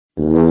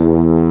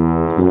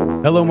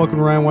Hello and welcome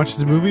to Ryan Watches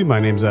a Movie.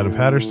 My name's Adam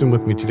Patterson.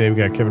 With me today we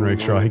got Kevin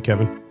Rakestraw. Hey,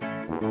 Kevin.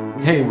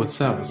 Hey,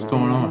 what's up? What's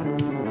going on?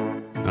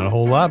 Not a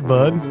whole lot,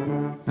 bud.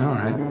 All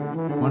right.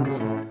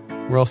 Wonderful.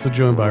 We're also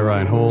joined by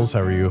Ryan Holes. How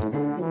are you?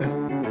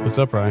 What's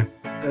up, Ryan?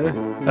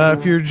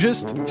 If you're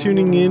just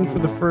tuning in for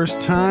the first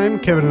time,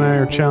 Kevin and I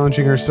are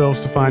challenging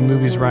ourselves to find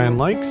movies Ryan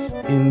likes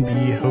in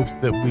the hopes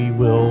that we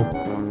will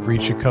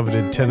reach a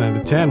coveted 10 out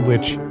of 10,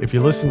 which, if you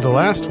listened to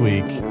last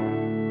week,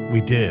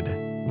 we did.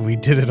 We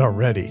did it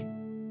already.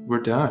 We're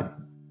done.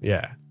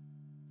 Yeah.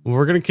 Well,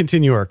 we're going to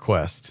continue our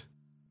quest.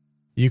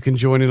 You can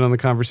join in on the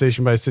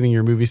conversation by sending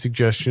your movie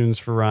suggestions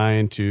for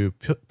Ryan to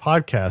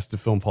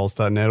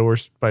podcast@filmpulse.net or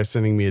by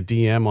sending me a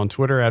DM on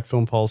Twitter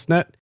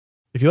 @filmpulsenet.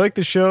 If you like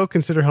the show,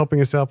 consider helping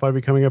us out by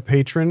becoming a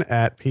patron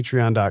at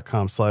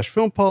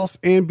patreon.com/filmpulse,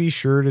 and be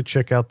sure to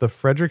check out the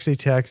Friedrich's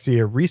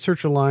Ataxia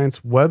Research Alliance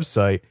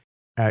website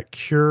at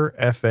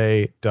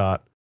curefa.org.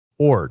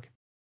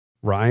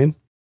 Ryan,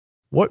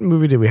 what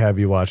movie did we have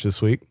you watch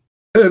this week?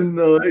 The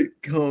Night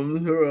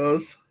Comes for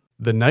Us.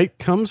 The Night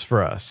Comes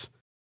for Us.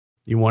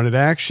 You wanted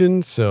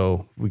action,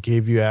 so we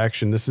gave you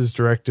action. This is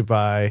directed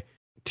by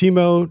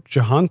Timo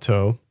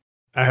Tjahjanto.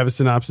 I have a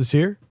synopsis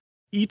here.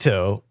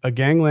 Ito, a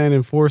gangland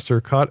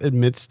enforcer caught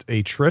amidst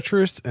a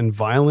treacherous and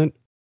violent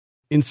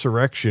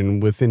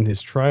insurrection within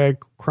his triad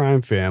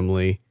crime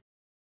family.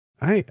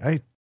 I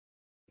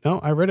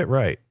read it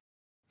right.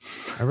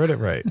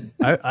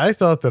 I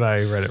thought that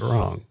I read it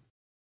wrong.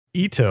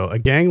 Ito, a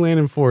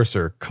gangland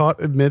enforcer,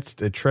 caught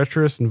amidst a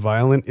treacherous and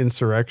violent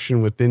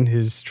insurrection within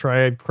his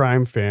triad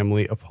crime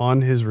family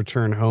upon his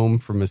return home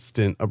from a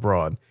stint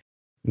abroad.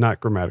 Not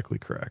grammatically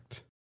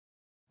correct.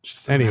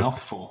 Just a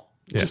mouthful.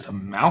 Yeah. Just a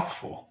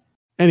mouthful.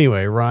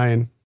 Anyway,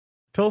 Ryan,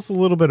 tell us a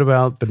little bit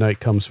about The Night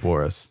Comes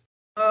for Us.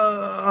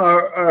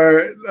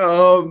 Alright,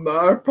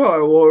 I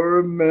probably won't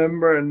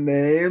remember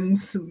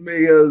names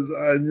because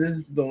I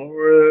just don't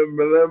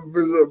remember them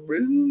for some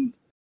reason.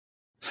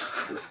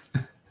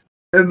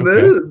 And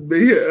Okay. this would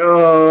be,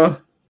 I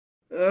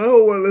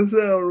don't want to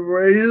sound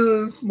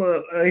racist,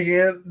 but I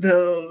can't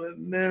tell the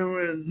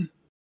difference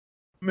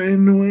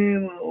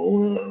between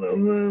one of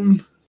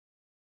them.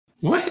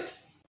 What?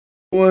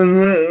 Was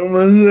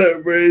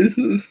that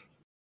racist?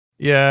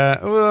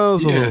 Yeah, well, it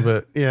was a little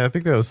bit. Yeah, I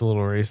think that was a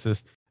little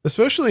racist,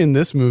 especially in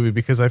this movie,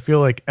 because I feel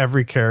like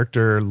every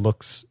character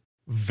looks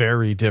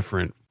very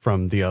different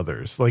from the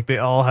others. Like they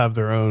all have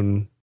their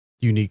own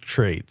unique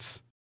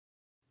traits.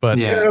 But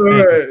Yeah.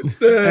 Right.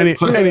 Any- I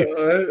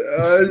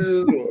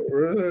just don't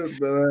remember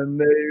that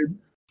name.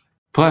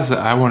 Plus,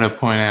 I want to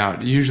point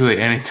out, usually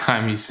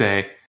anytime you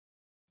say,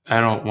 I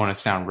don't want to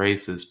sound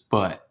racist,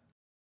 but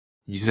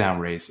you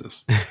sound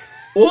racist.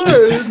 What?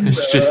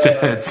 It's just a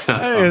heads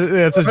up.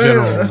 It's a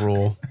general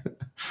rule.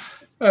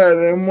 I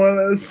didn't want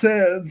to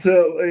sound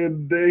like a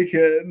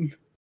dickhead.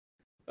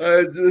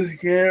 I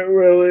just can't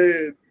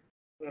really.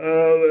 I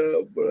don't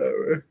know.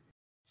 Whatever.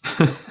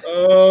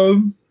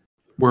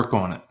 Work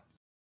on it.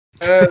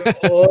 And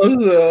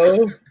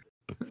also,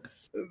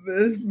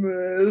 this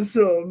movie is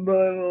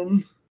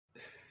subtitled,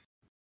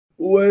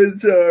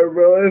 which I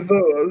really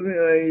thought was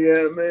gonna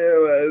get me,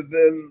 but it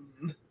didn't.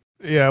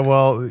 Yeah,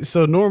 well,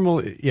 so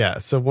normally,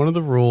 so one of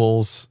the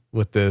rules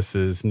with this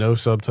is no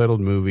subtitled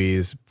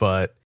movies,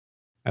 but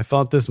I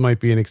thought this might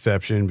be an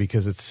exception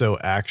because it's so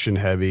action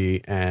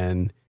heavy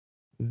and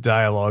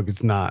dialogue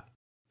is not,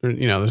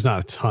 there's not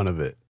a ton of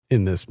it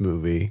in this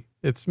movie.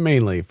 It's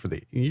mainly for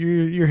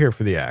you're here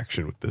for the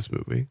action with this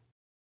movie.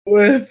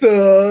 With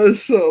the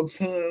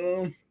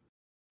subtitle,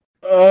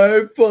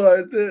 I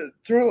find it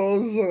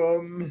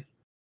troublesome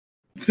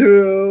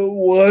to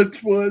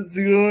watch what's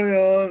going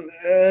on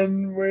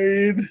and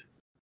read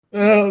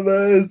how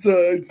that's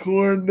a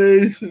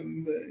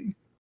coordination thing.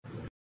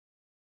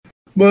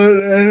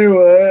 But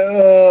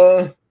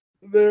anyway,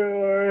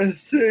 there are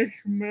 6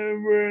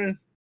 members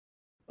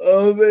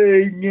of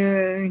a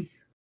gang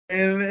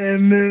in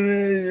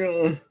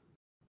Indonesia,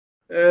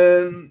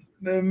 and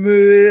the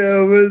movie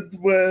opens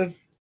with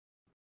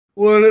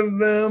one of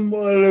them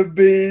on a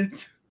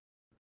beach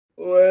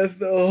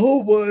with a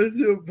whole bunch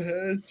of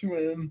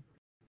henchmen,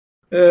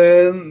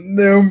 and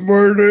they're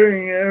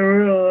murdering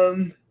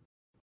everyone,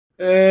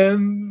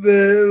 and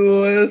the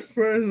last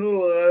person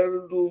alive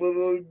is a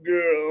little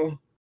girl,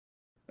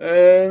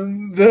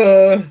 and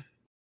the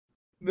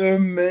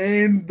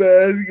main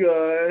bad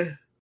guy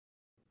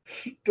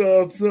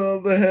stops all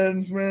the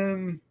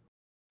henchmen,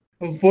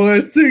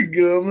 points a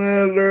gun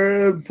at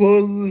her, and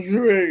pulls the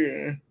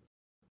trigger.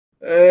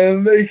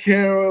 And the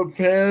camera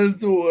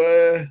pans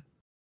away,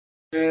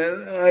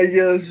 and I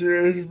guess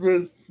you're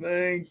supposed to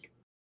think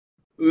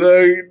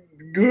the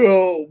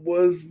girl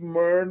was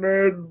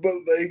murdered,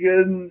 but they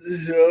couldn't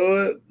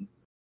show it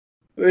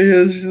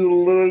because she's a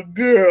little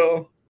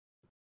girl.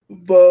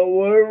 But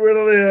what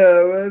really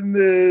happened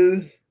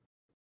is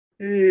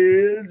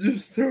he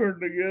just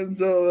turned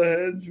against all the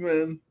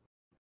henchmen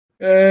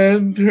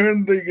and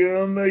turned the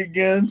gun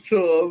against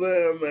all of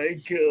them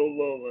and killed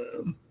all of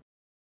them.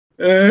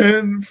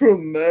 And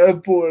from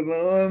that point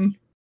on,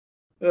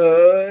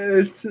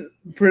 It's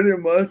pretty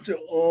much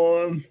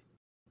on.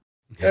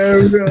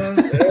 Everyone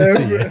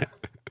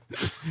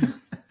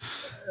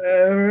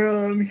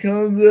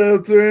comes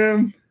after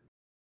him,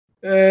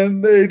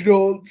 and they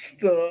don't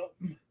stop.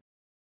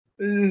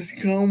 They just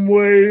come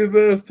wave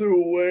after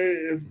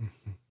wave.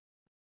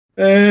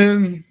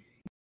 And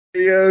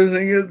he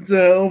doesn't get to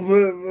help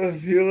it with a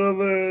few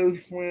other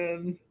his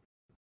friends.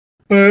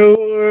 But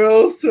we're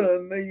also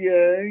in the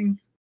gang.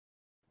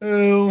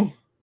 So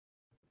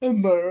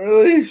I'm not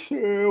really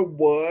sure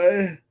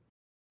why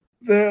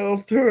they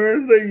all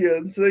turned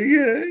against the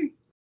gang.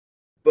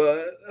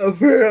 But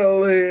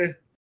apparently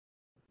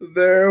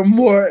they're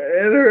more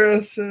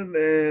interested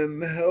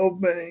in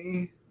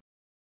helping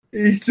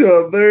each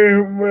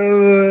other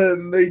rather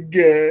than the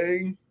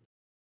gang.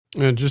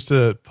 And just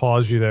to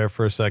pause you there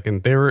for a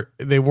second,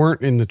 they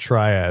weren't in the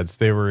triads,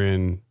 they were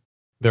in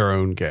their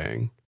own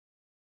gang.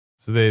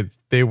 So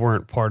they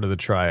weren't part of the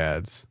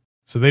triads.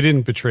 So they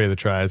didn't betray the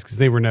triads because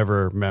they were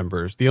never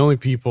members. The only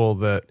people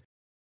that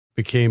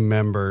became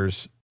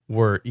members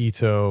were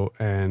Ito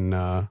and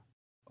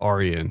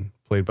Aryan,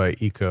 played by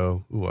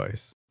Iko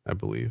Uwais, I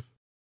believe.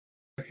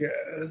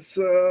 Okay,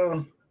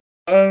 so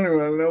I don't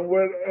even know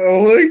what I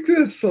like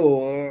this a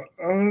lot.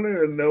 I don't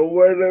even know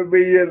where to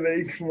begin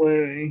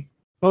explaining.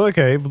 Well,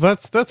 okay, well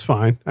that's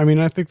fine. I mean,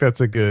 I think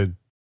that's a good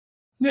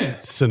Yeah.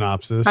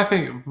 synopsis. I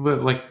think,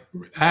 but like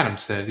Adam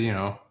said, you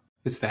know,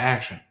 it's the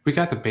action. We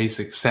got the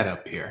basic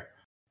setup here.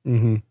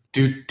 Mm-hmm.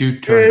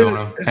 Dude turns on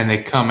him, and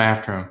they come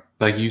after him.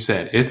 Like you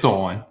said, it's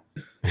on,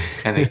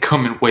 and they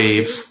come in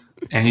waves,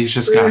 and he's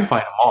just got to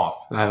fight them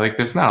off. Like,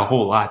 there's not a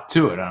whole lot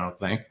to it, I don't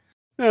think.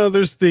 No,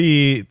 there's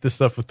the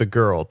stuff with the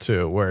girl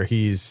too, where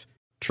he's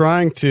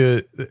trying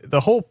to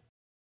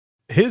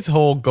his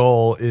whole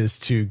goal is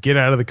to get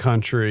out of the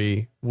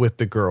country with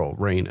the girl,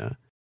 Raina.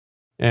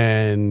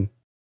 And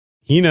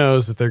he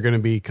knows that they're going to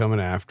be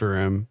coming after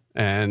him.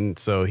 And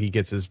so he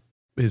gets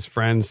his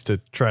friends to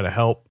try to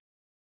help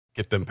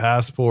get them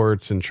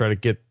passports and try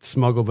to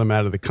smuggle them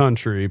out of the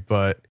country.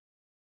 But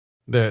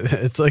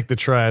it's like the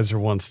triads are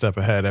one step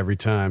ahead every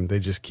time. They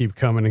just keep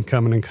coming and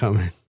coming and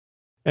coming.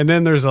 And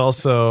then there's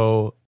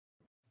also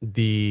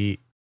the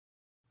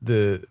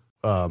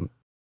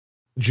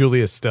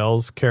Julia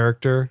Stell's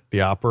character,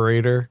 the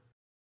operator.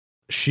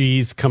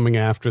 She's coming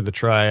after the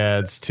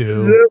triads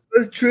too. Is that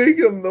the trick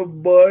on the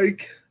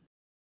bike?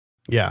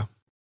 Yeah.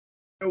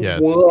 Yeah.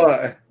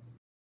 Why?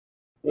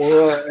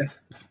 Well,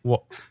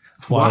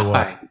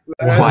 why?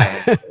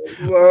 Why?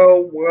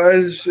 Well, why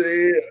is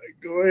she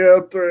going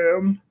after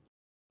him?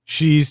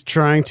 She's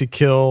trying to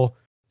kill.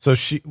 So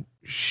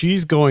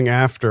she's going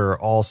after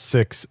all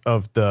 6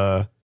 of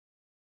the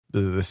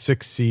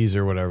 6 C's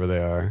or whatever they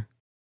are.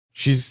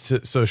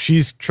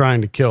 She's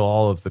trying to kill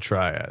all of the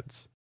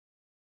triads.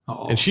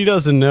 Oh. And she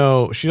doesn't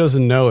know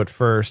at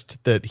first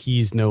that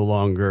he's no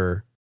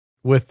longer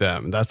with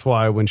them. That's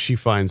why when she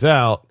finds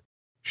out,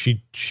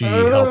 she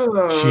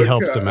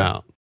helps him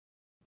out.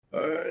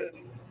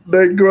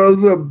 That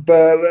girl's a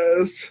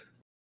badass.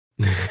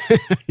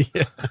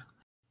 Yeah.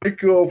 That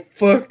girl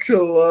fucks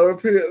a lot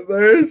of people.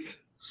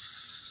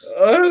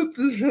 I have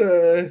to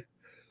say,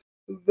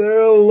 there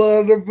are a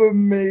lot of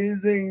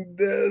amazing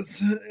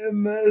deaths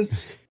in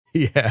this.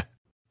 Yeah.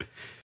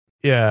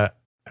 Yeah.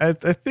 I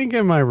think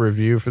in my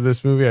review for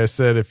this movie, I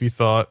said if you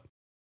thought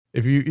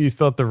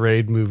the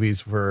Raid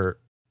movies were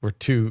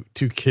too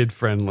kid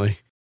friendly,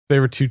 they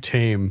were too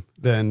tame,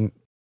 then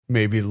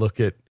maybe look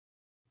at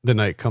The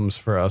Night Comes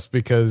for Us,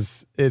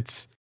 because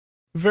it's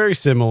very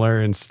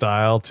similar in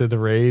style to the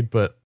Raid,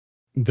 but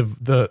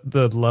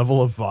the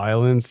level of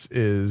violence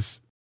is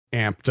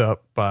amped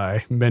up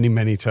by many,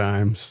 many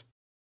times.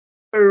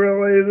 I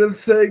really didn't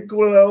think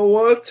when I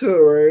watched the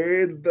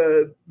Raid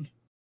that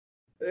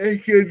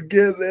it could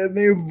get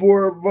any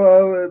more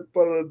violent,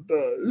 but it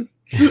does.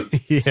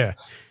 Yeah.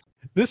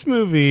 This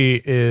movie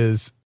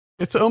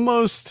it's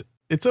almost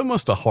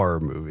a horror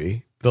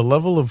movie. The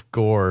level of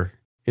gore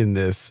in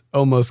this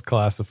almost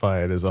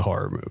classify it as a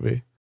horror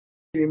movie.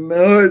 You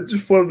know, I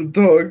just want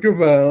to talk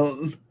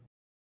about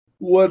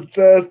what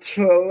that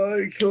felt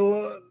like a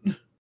lot.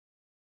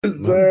 Is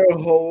there a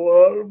whole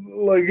lot of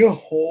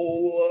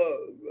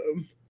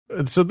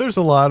them? So there's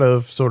a lot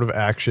of sort of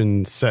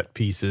action set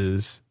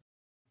pieces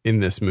in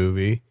this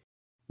movie.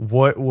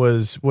 What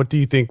do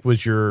you think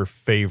was your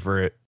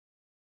favorite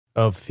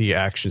of the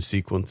action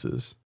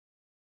sequences?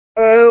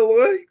 I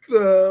like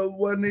the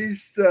when he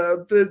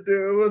stabbed the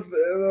dude in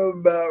the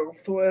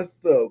mouth with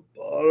the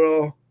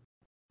bottle,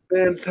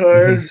 the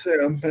entire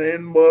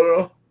champagne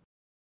bottle,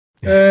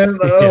 and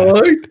I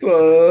like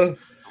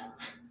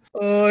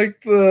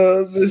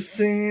the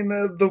scene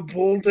at the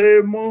pool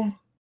table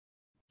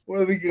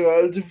where the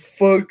guy just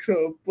fucks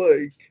up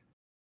like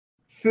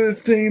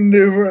 15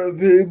 different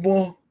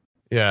people.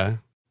 Yeah,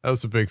 that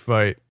was a big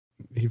fight.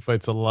 He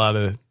fights a lot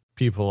of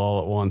people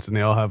all at once, and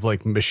they all have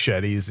like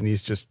machetes, and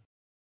he's just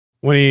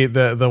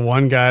the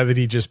one guy that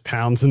he just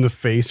pounds in the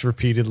face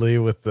repeatedly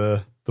with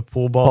the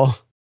pool ball.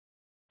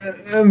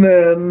 And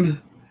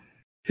then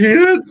he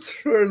didn't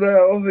turn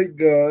out the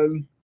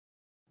gun.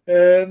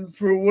 And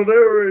for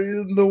whatever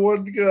reason, the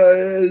one guy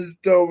is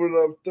dumb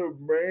enough to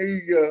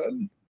bring a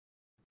gun,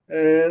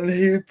 and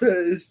he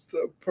pays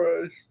the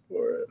price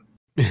for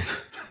it.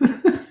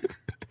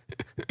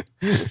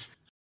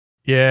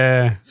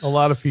 Yeah, a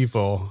lot of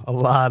people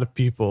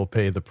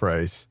pay the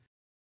price.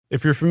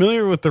 If you're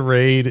familiar with the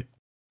Raid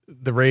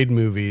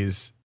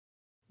movies,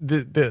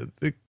 the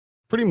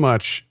pretty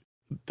much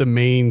the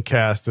main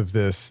cast of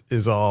this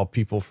is all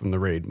people from the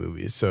Raid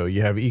movies. So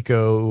you have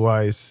Iko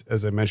Uwais,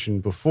 as I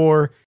mentioned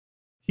before.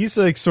 He's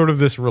like sort of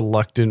this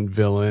reluctant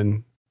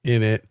villain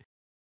in it.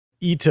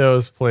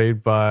 Ito's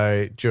played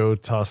by Joe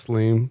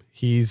Taslim.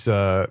 He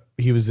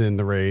was in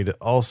the Raid.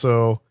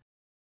 Also,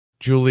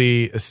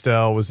 Julie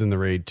Estelle was in the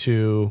Raid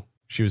 2.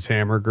 She was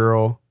Hammer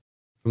Girl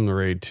from the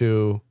Raid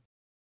 2.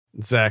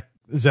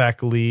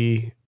 Zach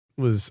Lee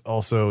was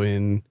also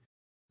in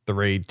the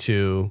Raid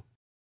 2.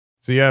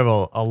 So you have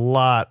a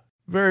lot,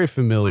 very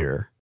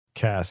familiar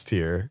cast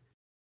here.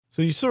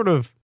 So you sort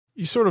of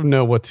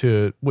know what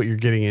you're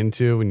getting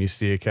into when you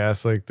see a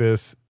cast like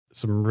this.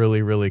 Some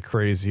really, really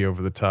crazy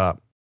over the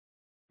top.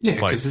 Yeah,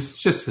 because it's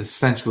just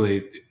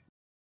essentially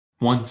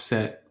one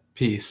set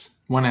piece,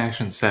 one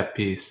action set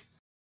piece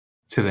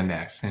to the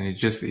next, and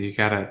you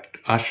gotta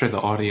usher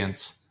the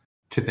audience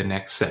to the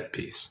next set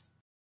piece,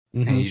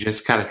 and you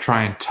just gotta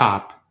try and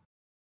top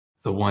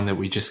the one that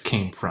we just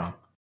came from,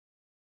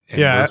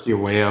 and work your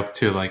way up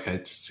to like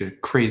a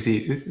crazy.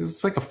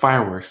 It's like a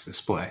fireworks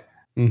display.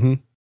 Mm-hmm.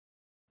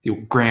 The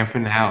grand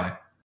finale.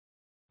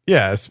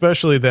 Yeah,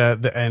 especially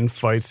the end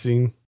fight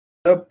scene.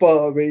 That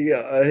Bobby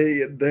guy, he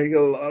can take a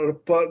lot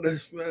of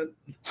punishment.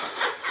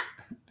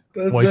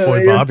 White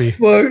boy Bobby.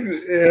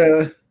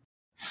 Yeah.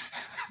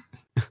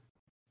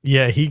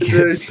 Yeah, he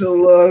gets a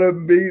lot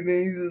of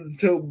beatings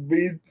until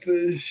beat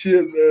the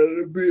shit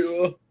out of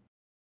people.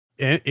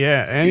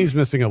 And he's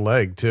missing a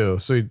leg too.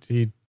 So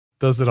he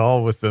does it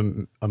all with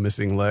a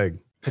missing leg.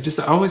 I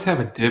always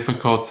have a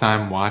difficult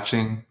time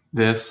watching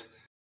this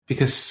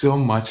because so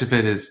much of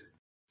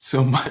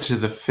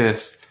the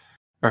fists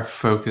are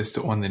focused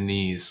on the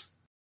knees.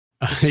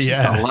 It's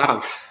just a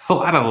lot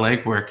of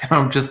leg work, and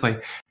I'm just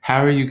like,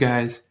 how are you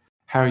guys?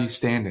 How are you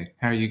standing?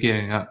 How are you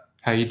getting up?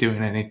 How are you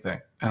doing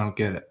anything? I don't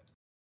get it.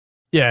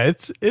 Yeah,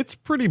 it's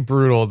pretty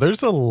brutal.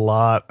 There's a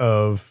lot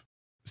of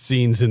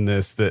scenes in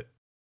this that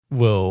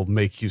will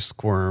make you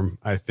squirm.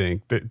 I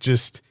think that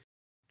just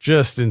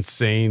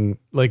insane.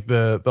 Like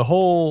the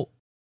whole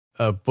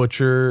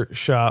butcher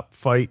shop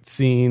fight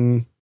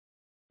scene.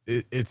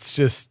 It's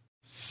just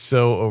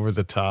so over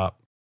the top.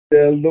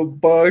 Yeah, the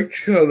box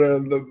cutter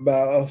in the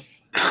mouth.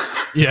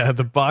 Yeah,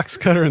 the box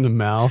cutter in the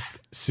mouth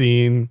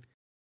scene.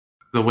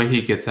 The way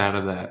he gets out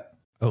of that.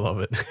 I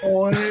love it.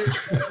 What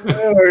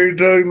are you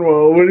talking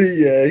about? What do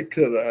you yank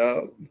it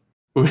out?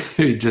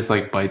 He just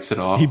like bites it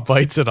off. He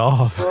bites it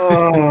off.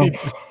 Oh.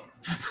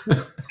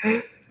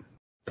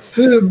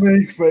 It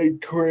makes me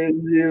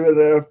cringe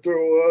even after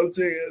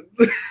watching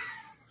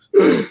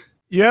it.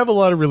 You have a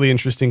lot of really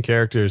interesting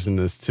characters in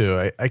this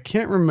too. I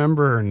can't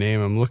remember her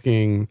name. I'm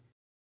looking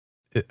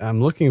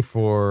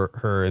for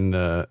her in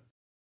the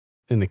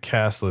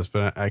cast list,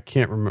 but I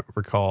can't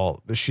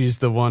recall. She's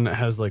the one that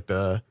has like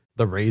the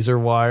razor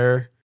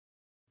wire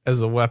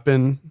as a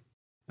weapon.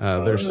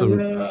 There's some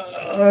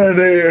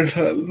the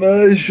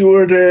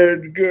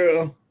short-haired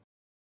girl.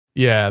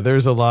 Yeah,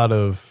 there's a lot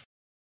of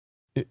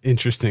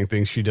interesting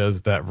things she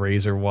does. That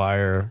razor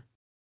wire.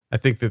 I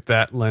think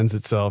that lends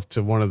itself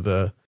to one of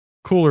the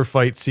cooler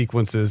fight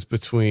sequences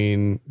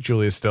between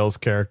Julia Stell's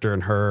character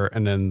and her,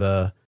 and then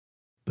the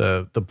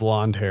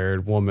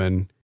blonde-haired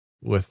woman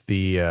with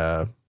the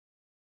I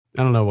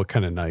don't know what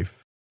kind of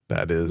knife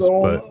that is,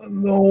 but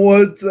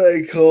what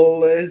they call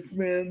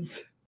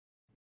lesbians.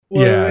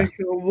 They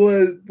call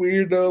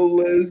weirdo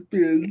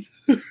lesbians.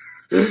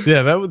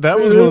 Yeah, that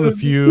was one of the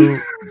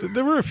few.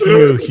 There were a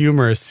few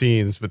humorous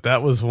scenes, but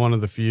that was one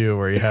of the few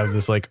where you have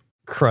this like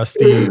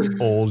crusty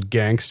old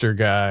gangster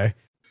guy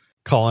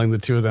calling the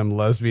two of them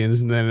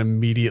lesbians and then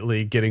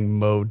immediately getting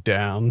mowed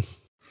down.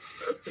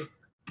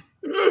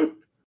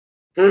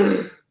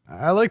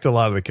 I liked a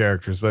lot of the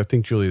characters, but I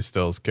think Julia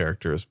Stiles'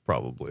 character is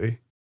probably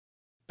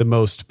the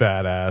most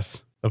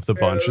badass of the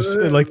bunch. Just,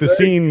 like the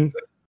scene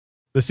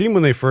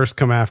when they first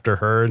come after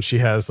her and she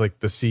has like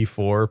the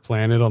C4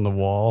 planted on the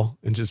wall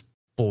and just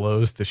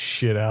blows the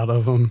shit out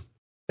of them.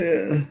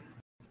 Yeah.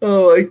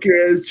 Oh, like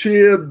is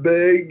she a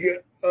big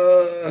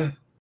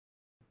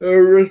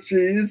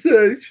overseas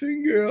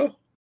action girl?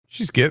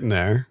 She's getting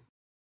there.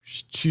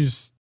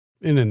 She's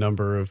in a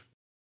number of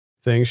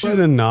things. She's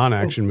in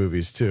non-action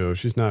movies too.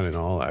 She's not in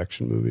all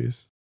action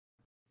movies.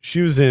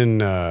 She was in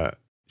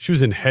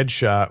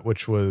Headshot,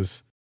 which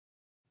was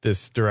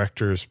this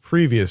director's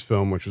previous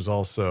film, which was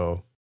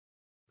also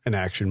an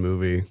action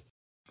movie.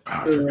 Oh,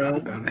 I forgot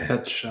about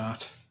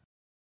Headshot.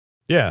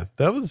 Yeah,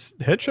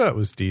 Headshot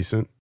was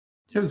decent.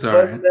 It was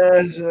alright.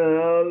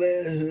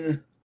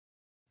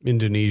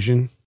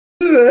 Indonesian.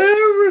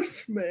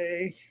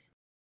 Me.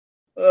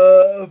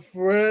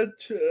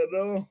 French at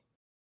all.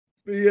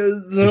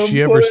 Because does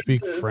she ever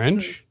speak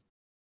French?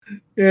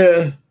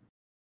 Yeah.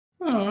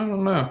 Oh, I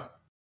don't know.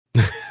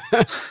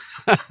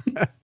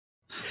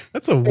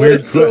 That's a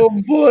weird At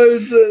some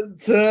point that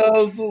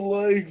sounds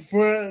like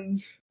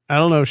French. I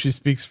don't know if she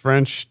speaks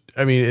French.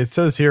 I mean, it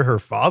says here her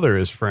father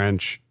is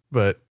French,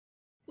 but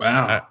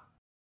wow.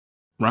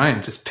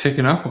 Ryan just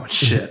picking up on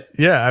shit.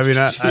 Yeah, I mean,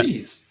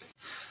 jeez.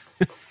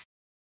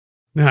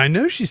 Now I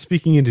know she's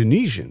speaking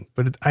Indonesian,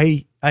 but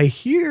I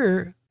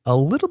hear a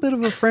little bit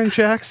of a French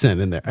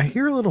accent in there. I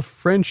hear a little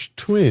French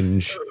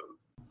twinge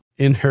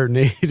in her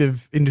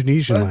native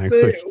Indonesian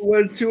language.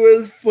 What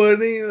was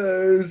funny,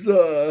 there's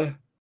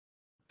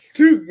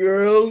two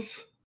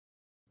girls.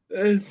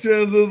 It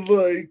sounded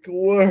like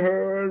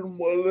her and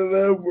one of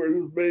them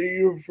was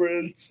making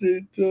friends to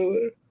each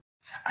other.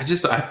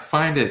 I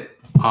find it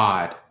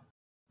odd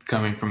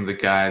coming from the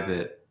guy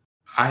that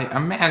I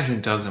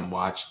imagine doesn't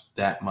watch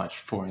that much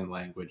foreign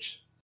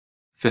language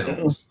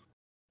films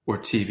or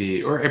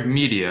TV or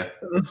media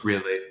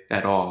really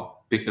at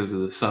all because of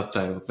the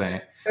subtitle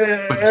thing.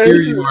 But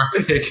here you are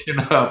picking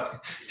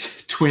up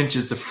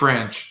twinges of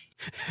French.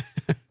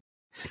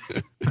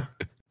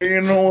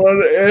 You know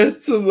what?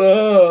 It's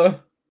the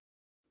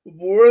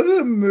one of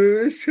the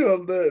movies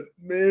called that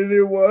made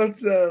it watch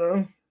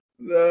the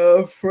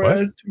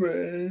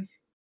Frenchman.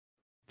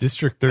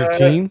 District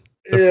 13?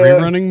 The free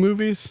running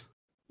movies?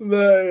 That's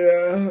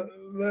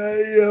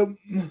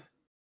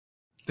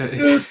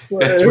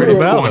where he's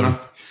going.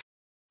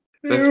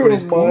 That's what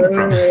he's pulling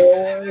from.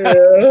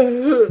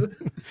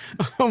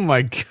 Oh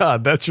my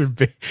god, that's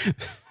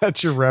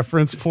your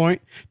reference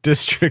point.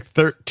 District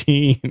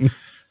 13.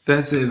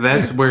 That's it.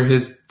 That's where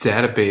his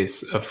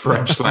database of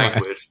French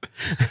language.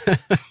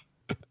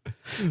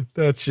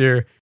 That's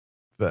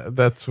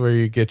where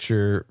you get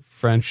your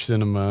French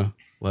cinema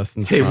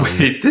lessons. Hey, from.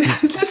 wait,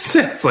 this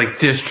sounds like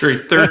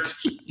District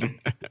 13.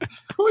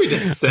 Wait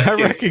a second.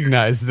 I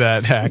recognize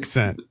that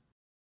accent.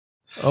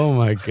 Oh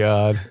my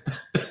god.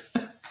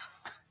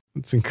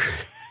 It's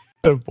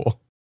incredible.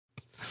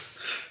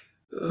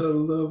 I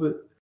love it.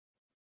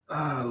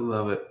 I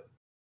love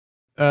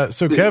it.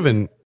 So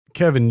Kevin,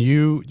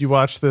 you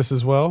watched this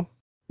as well?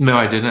 No,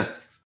 I didn't.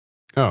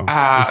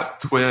 Oh.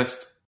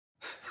 Twist.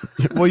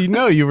 Well,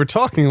 you were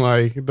talking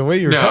like the way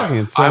you were talking.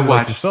 It sounded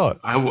like you saw it.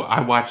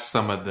 I watched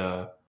some of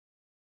the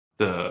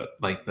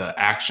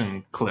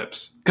action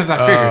clips because I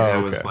figured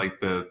that was like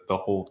the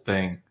whole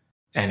thing,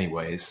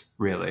 anyways.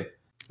 Really, I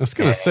was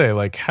gonna say,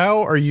 like,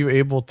 how are you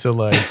able to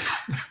like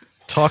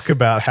talk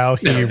about how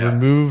he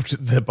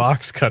removed the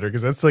box cutter?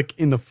 Because that's like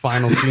in the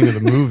final scene of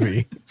the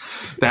movie.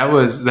 That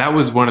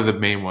was one of the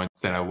main ones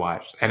that I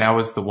watched, and that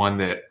was the one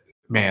that,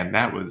 man,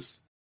 that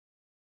was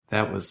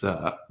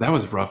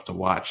rough to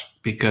watch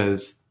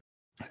because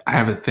I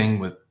have a thing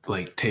with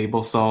like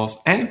table saws,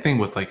 anything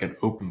with like an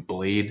open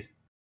blade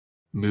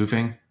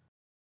moving,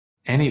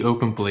 any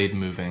open blade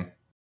moving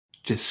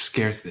just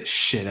scares the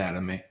shit out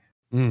of me.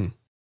 And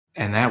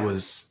that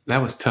was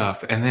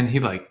tough. And then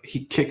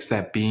he kicks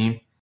that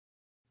beam,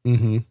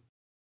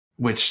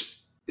 which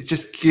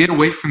just get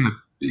away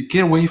from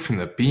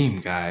the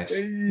beam, guys.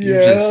 I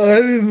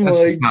didn't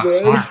like not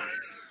that.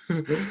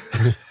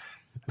 Smart.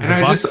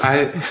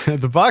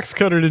 And the box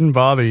cutter didn't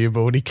bother you,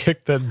 but when he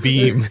kicked that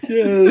beam,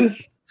 the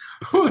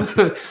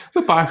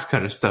box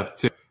cutter stuff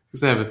too.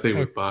 Because I have a thing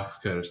with box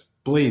cutters,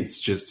 blades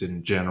just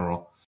in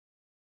general.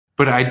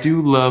 But I do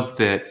love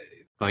that,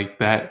 like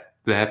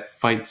that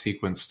fight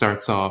sequence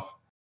starts off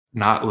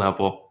not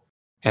level,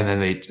 and then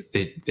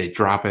they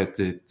drop it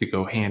to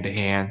go hand to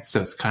hand,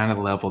 so it's kind of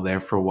level there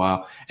for a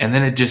while, and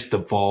then it just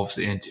devolves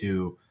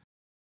into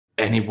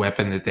any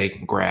weapon that they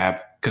can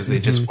grab because they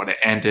just want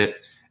to end it.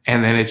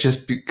 And then it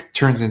just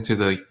turns into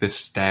this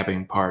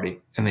stabbing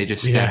party, and they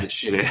just stab the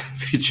shit out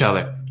of each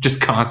other, just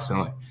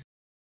constantly,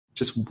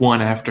 just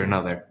one after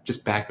another,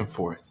 just back and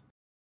forth.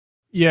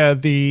 Yeah,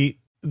 the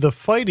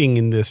fighting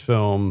in this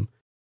film,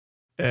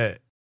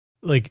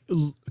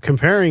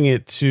 comparing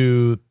it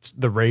to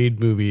the Raid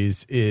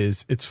movies,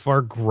 it's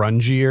far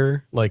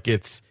grungier. Like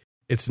it's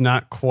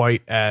not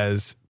quite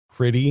as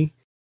pretty.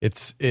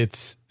 It's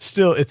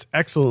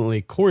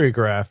excellently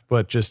choreographed,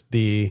 but just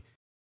the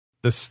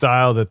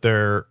style that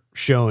they're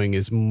showing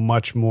is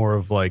much more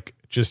of like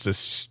just a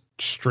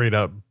straight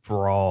up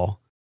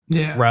brawl.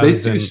 Yeah,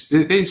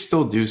 they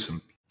still do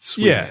some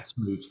sweet ass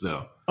moves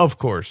though. Of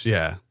course,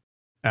 yeah,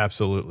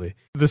 absolutely.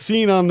 The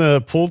scene on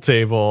the pool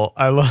table,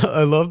 I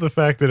love the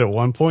fact that at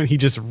one point he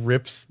just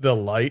rips the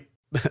light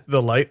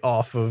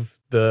off of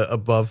the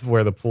above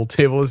where the pool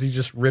table is. He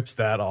just rips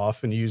that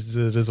off and uses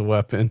it as a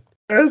weapon.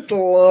 That's a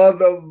lot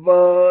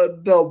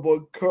of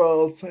double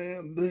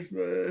crossing this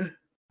man.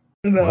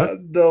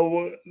 Not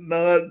double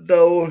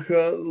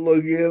cut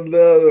looking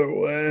the other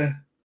way.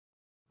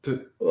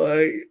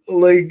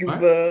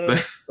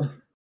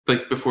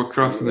 Like before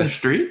crossing the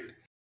street?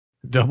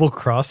 Double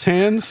cross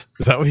hands?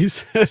 Is that what you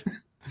said?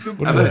 I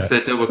thought it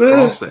said double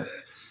crossing.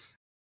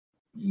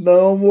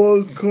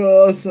 Double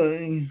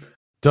crossing.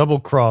 Double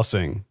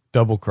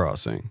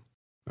crossing.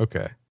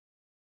 Okay.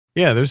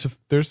 Yeah, there's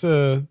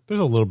a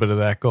little bit of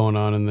that going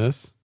on in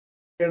this.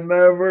 You're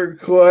never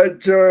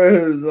quite sure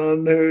who's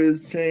on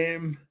whose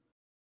team.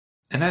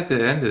 And at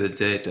the end of the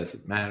day, it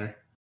doesn't matter.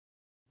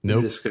 Nope.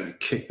 They're just gonna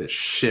kick the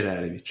shit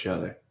out of each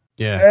other.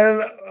 Yeah.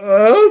 And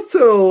I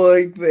also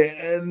like the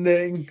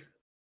ending.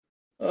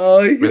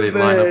 Where they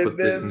line up with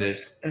the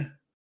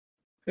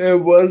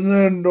it wasn't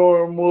a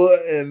normal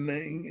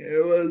ending.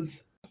 It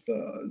was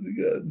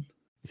good.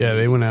 Yeah,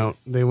 they went out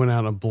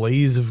in a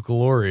blaze of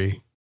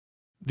glory.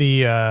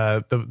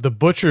 The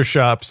butcher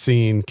shop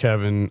scene,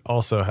 Kevin,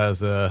 also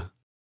has a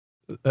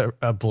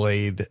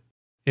blade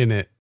in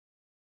it,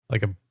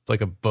 like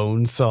a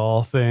bone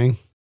saw thing.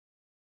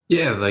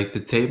 Yeah, like the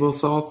table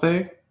saw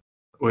thing,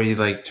 where he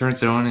like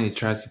turns it on and he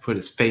tries to put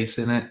his face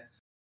in it.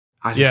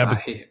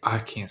 I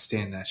can't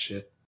stand that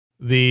shit.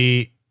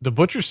 The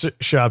butcher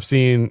shop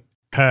scene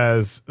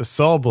has a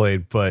saw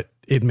blade, but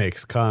it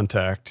makes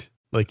contact.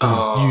 Like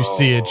you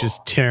see it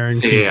just tearing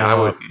people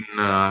up.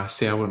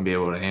 I wouldn't be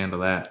able to handle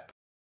that.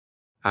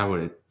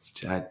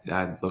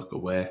 I'd look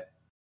away.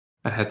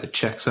 I'd have to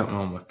check something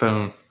on my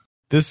phone.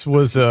 This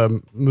was a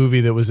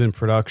movie that was in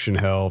production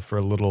hell for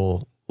a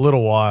little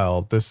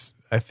while.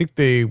 I think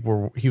he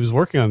was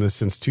working on this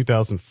since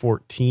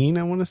 2014,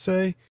 I want to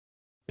say.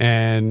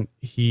 And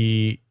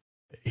he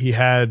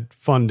had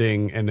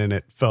funding and then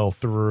it fell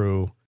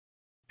through.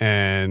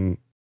 And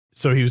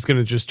so he was going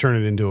to just turn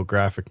it into a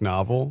graphic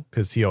novel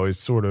because he always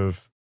sort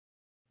of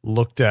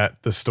looked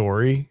at the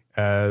story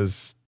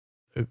as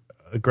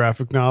a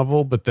graphic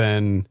novel. But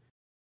then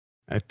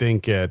I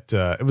think it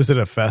was at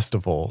a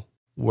festival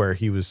where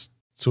he was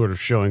sort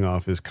of showing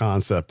off his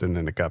concept and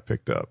then it got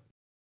picked up.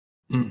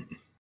 Mm.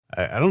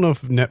 I don't know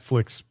if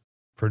Netflix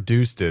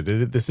produced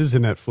it. This is a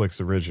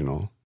Netflix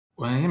original.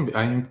 Well,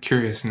 I am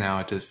curious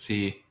now to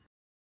see,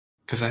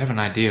 because I have an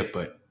idea,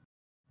 but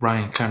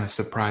Ryan kind of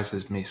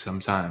surprises me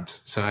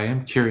sometimes. So I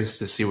am curious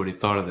to see what he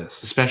thought of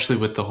this, especially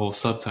with the whole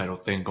subtitle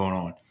thing going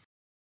on.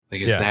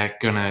 Like, is that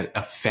going to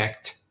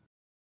affect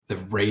the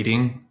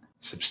rating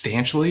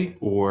substantially?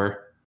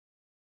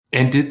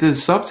 And did the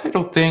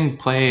subtitle thing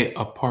play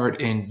a part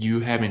in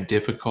you having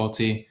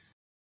difficulty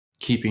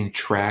keeping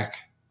track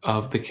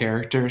of the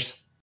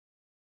characters?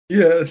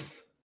 Yes.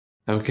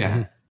 Okay.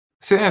 Mm-hmm.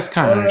 See, that's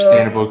kind of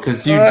understandable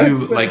because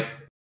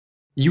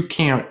you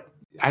can't.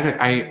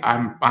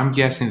 I'm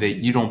guessing that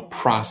you don't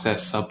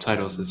process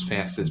subtitles as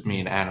fast as me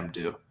and Adam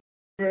do.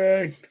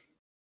 Correct.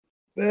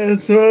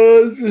 That's what I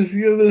was just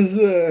gonna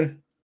say.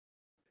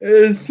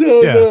 That's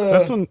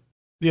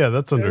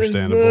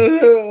understandable.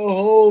 It's not a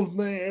whole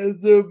thing.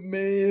 It's a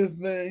main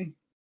thing.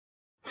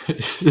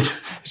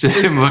 Just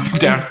him looking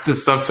down at the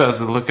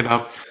subtitles and looking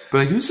up, but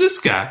like, who's this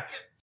guy?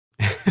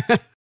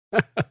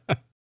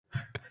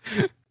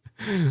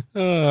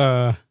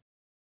 We're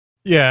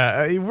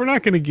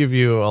not going to give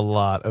you a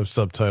lot of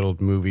subtitled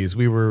movies.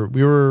 We were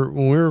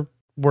when we were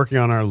working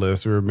on our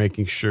list, we were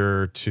making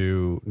sure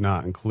to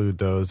not include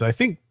those. I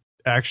think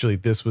actually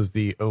this was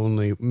the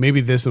only,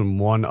 maybe this and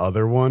one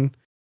other one,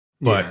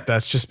 but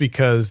that's just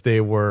because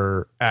they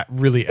were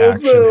really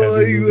action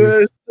heavy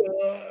movies.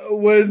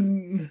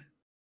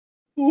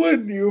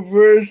 When you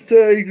first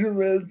texted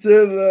me and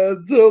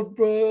said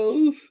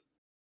subtitles,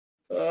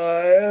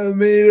 I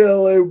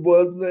immediately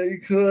wasn't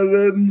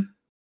excited.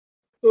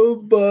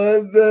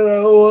 But then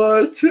I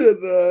watched it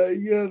and I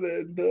got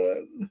it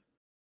done.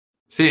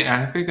 See,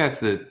 I think that's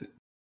the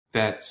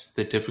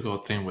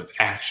difficult thing with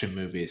action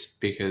movies,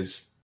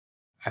 because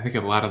I think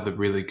a lot of the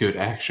really good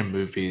action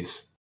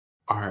movies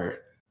are,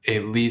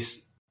 at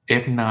least,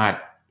 if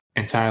not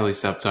entirely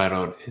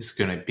subtitled, is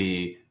going to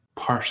be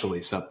partially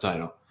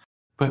subtitled.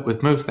 But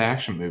with most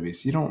action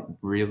movies, you don't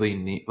really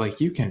need,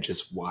 like, you can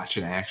just watch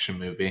an action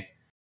movie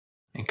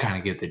and kind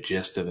of get the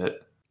gist of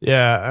it.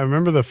 Yeah, I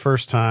remember the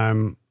first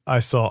time I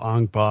saw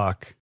Ong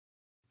Bak.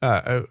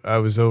 I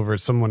was over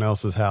at someone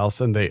else's house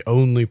and they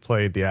only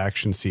played the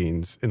action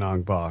scenes in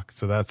Ong Bak.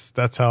 So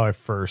that's how I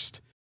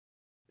first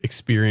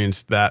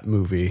experienced that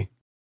movie.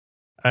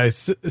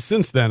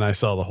 Since then I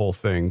saw the whole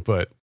thing,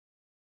 but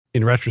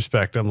in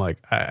retrospect, I'm like,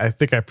 I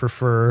think I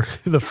prefer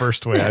the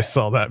first way I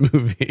saw that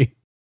movie.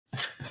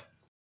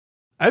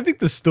 I think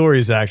the story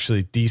is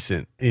actually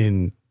decent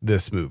in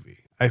this movie.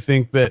 I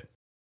think that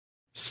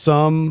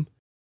some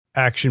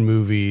action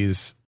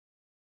movies,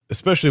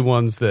 especially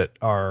ones that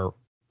are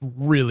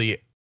really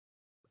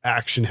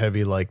action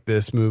heavy like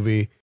this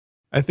movie,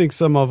 I think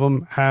some of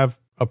them have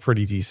a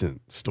pretty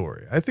decent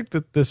story. I think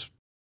that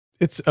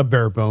it's a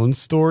bare bones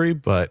story,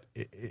 but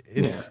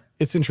it's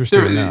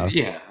interesting enough.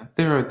 Yeah,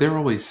 they're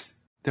always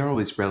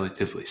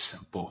relatively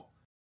simple.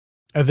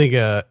 I think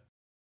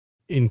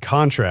in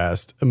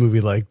contrast, a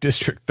movie like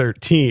District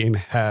 13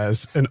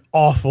 has an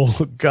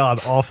god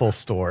awful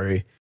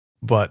story,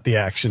 but the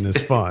action is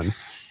fun.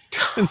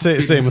 And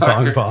same with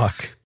Ong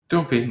Bak.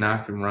 Don't be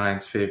knocking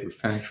Ryan's favorite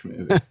French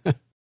movie.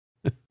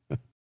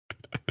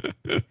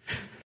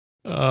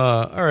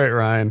 All right,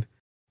 Ryan.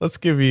 Let's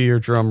give you your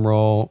drum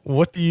roll.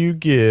 What do you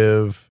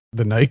give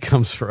The Night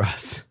Comes for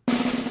Us?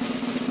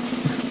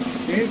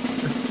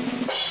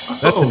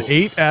 That's an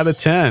 8 out of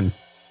 10.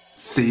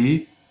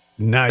 See?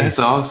 Nice. That's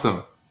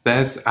awesome.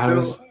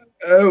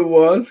 It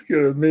was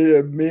gonna be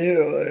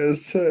immediately a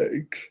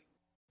 6.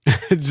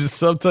 Just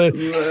subtitles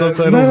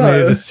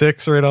made it a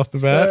 6 right off the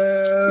bat.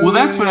 Well,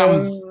 that's what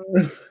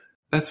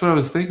I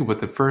was thinking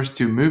with the first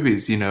two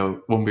movies. You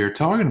know, when we were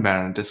talking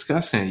about it and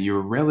discussing it, you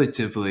were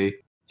relatively,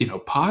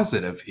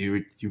 positive.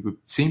 You would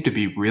seem to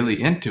be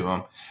really into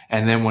them.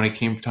 And then when it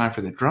came time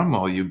for the drum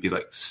roll, you'd be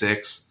like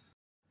 6.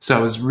 So I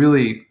was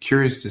really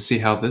curious to see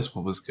how this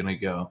one was going to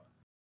go.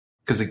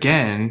 Because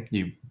again,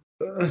 you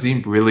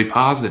seemed really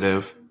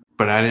positive,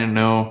 but I didn't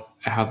know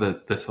how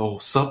this whole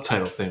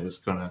subtitle thing was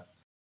going to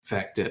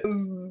affect it.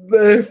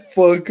 They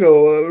fuck a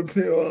lot of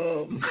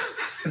people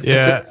up.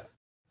 Yeah.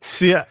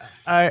 See,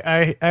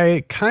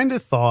 I kind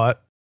of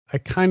thought,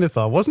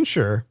 wasn't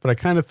sure, but I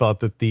kind of thought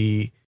that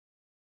the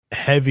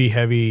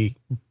heavy,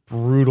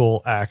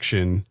 brutal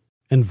action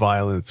and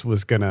violence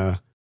was going to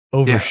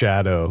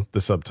overshadow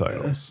the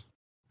subtitles.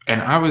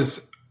 And I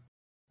was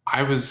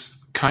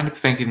kind of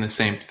thinking the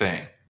same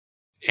thing.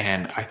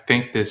 And I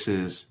think this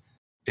is,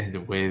 in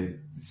the way to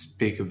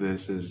speak of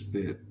this, is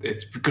that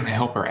it's going to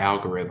help our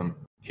algorithm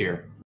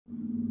here.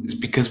 It's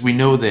because we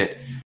know that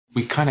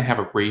we kind of have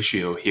a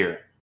ratio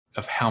here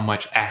of how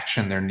much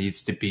action there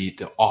needs to be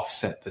to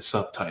offset the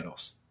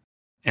subtitles.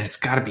 And it's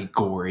got to be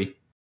gory,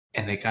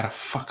 and they got to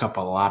fuck up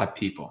a lot of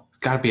people. It's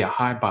got to be a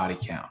high body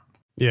count.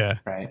 Yeah.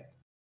 Right?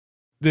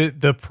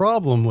 The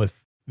problem with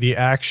the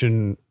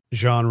action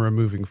genre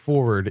moving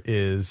forward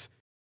is,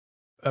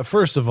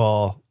 first of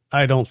all,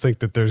 I don't think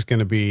that there's going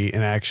to be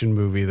an action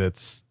movie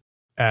that's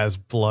as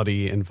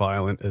bloody and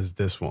violent as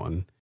this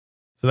one.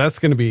 So that's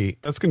going to be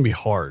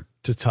hard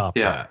to top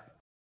that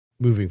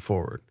moving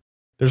forward.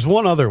 There's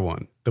one other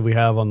one that we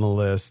have on the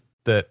list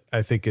that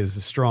I think is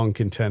a strong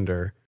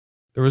contender.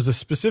 There was a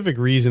specific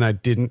reason I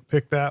didn't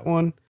pick that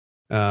one,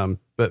 but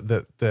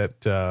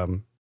that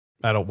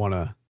I don't want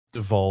to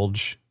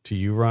divulge to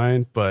you,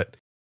 Ryan. But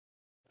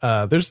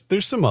there's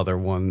some other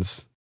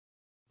ones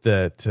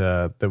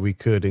that we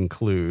could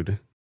include.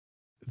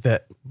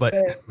 But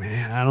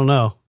man, I don't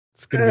know.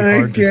 It's gonna be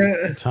hard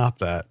to top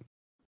that.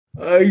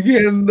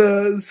 Again,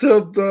 the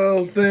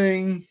subtitle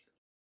thing.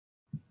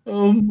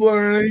 I'm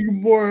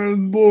learning more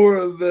and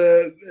more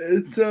that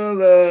it's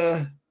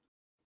not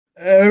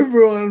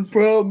everyone's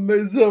problem,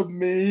 it's a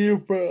me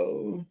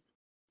problem.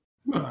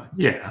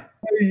 Yeah.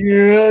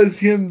 You guys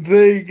can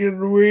think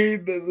and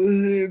read at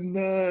the same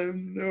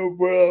time, no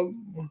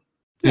problem.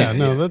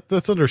 Yeah,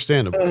 that's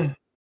understandable.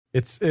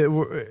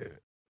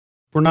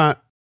 We're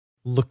not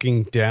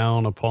looking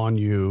down upon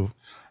you,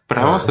 but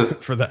I also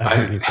for that.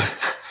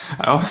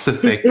 I also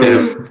think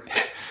that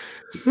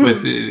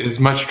with as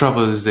much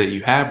trouble as that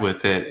you have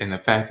with it, and the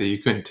fact that you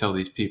couldn't tell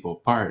these people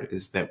apart,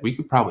 is that we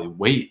could probably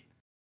wait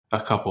a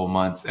couple of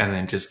months and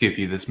then just give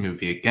you this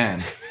movie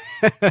again.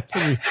 Be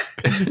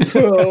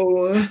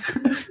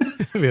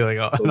like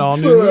an all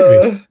new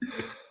movie.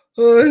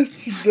 I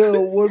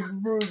still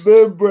wouldn't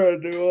remember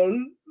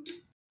anyone.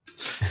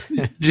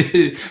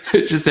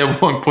 Just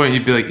at one point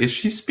you'd be like, is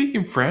she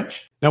speaking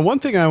French? Now, one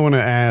thing I want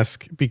to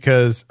ask,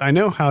 because I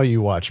know how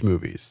you watch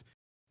movies.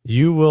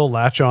 You will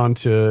latch on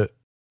to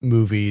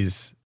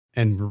movies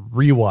and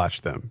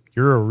rewatch them.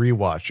 You're a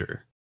rewatcher.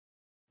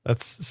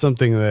 That's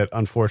something that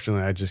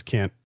unfortunately I just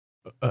can't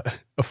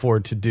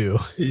afford to do.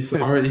 He's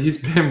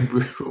been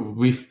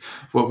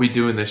what we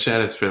do in the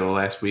shadows for the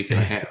last week and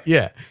a half.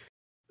 Yeah.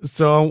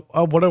 So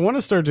what I want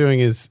to start doing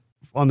is,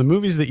 on the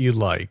movies that you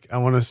like, I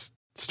want to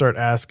start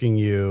asking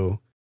you,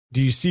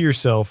 do you see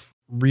yourself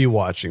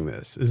rewatching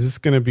this? Is this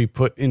going to be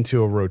put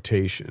into a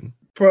rotation?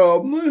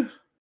 Probably.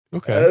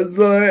 Okay. As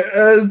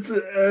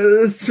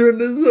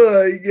soon as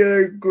I get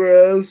a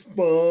grasp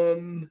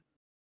on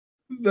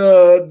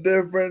the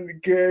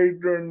different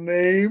character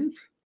names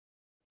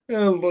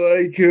and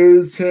like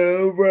who's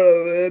who,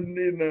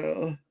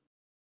 then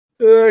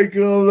like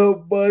all the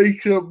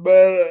bikes are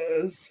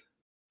badass.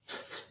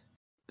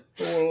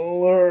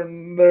 I'll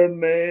learn their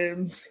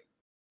names.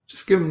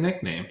 Just give them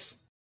nicknames.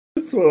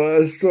 That's what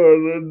I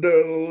started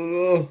doing a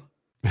little.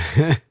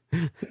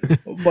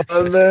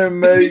 My name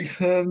makes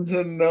sense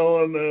and no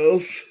one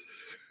else.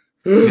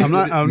 I'm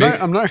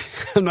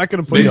not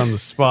going to put you on the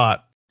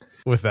spot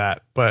with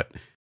that, but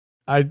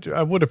I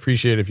would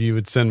appreciate if you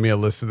would send me a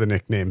list of the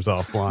nicknames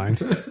offline.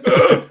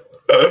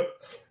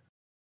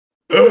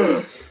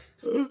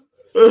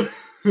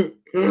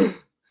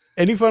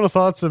 Any final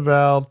thoughts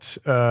about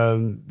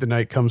The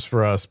Night Comes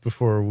for Us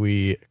before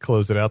we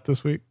close it out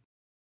this week?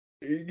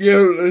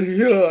 Give it a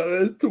shot.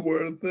 It's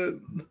worth it.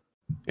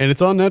 And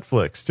it's on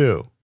Netflix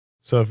too.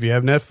 So if you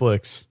have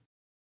Netflix,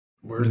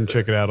 you can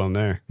check it out on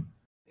there.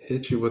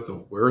 Hit you with a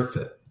worth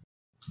it.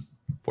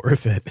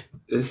 Worth it.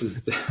 This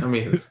is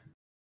different.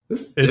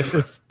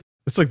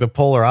 It's like the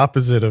polar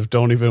opposite of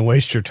don't even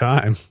waste your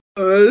time.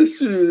 That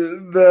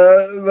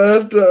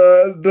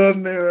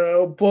doesn't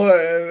even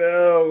apply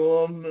now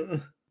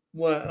on.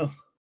 Wow.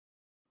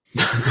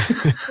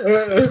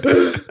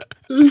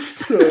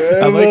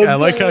 I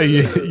like how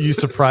you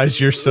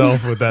surprised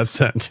yourself with that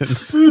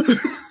sentence.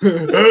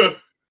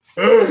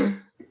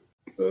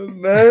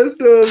 That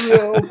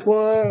doesn't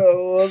apply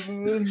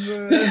on this,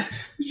 man.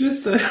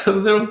 Just a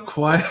little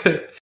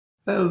quiet.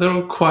 That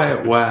little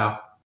quiet wow.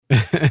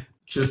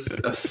 Just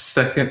a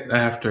second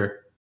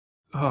after.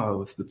 Oh, it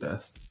was the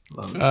best.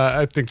 Love it.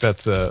 I think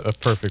that's a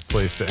perfect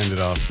place to end it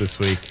off this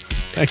week.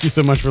 Thank you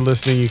so much for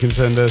listening. You can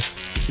send us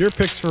your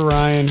picks for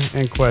Ryan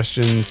and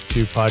questions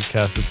to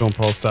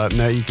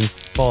podcast@filmpulse.net. You can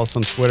follow us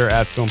on Twitter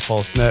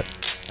 @FilmPulseNet,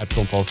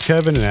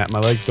 @FilmPulseKevin, and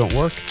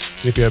 @MyLegsDon'tWork.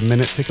 And if you have a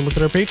minute, take a look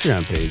at our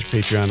Patreon page,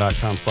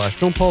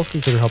 patreon.com/FilmPulse.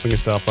 Consider helping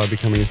us out by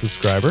becoming a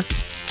subscriber.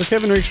 For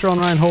Kevin Rakestraw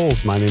and Ryan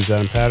Holes, my name's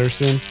Adam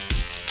Patterson,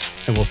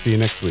 and we'll see you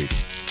next week.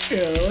 See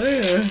you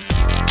later.